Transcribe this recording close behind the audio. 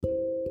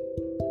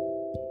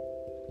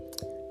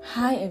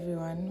Hi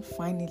everyone,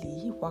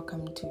 finally,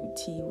 welcome to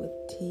Tea with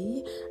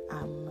Tea,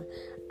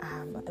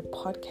 a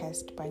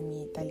podcast by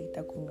me,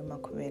 Talita Kumbe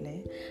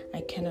Makuwele.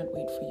 I cannot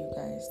wait for you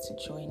guys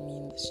to join me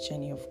in this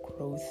journey of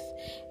growth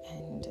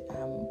and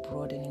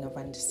broadening of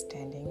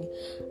understanding.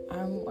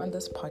 On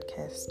this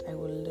podcast, I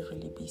will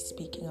literally be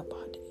speaking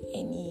about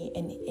any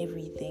and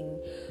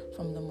everything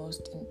from the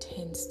most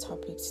intense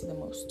topics to the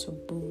most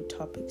taboo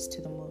topics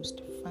to the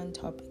most fun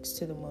topics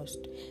to the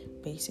most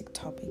basic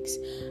topics.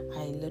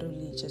 I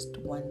literally just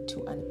want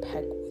to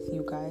unpack with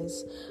you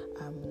guys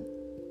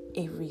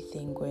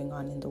everything going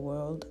on in the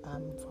world,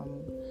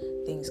 from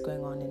things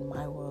going on in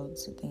my world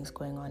to things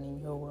going on in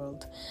your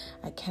world.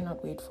 I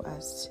cannot wait for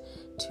us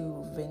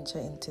to venture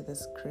into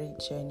this great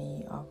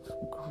journey of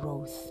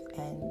growth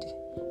and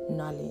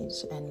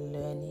knowledge and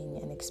learning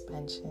and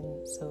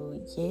expansion. So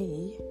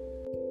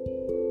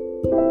yay!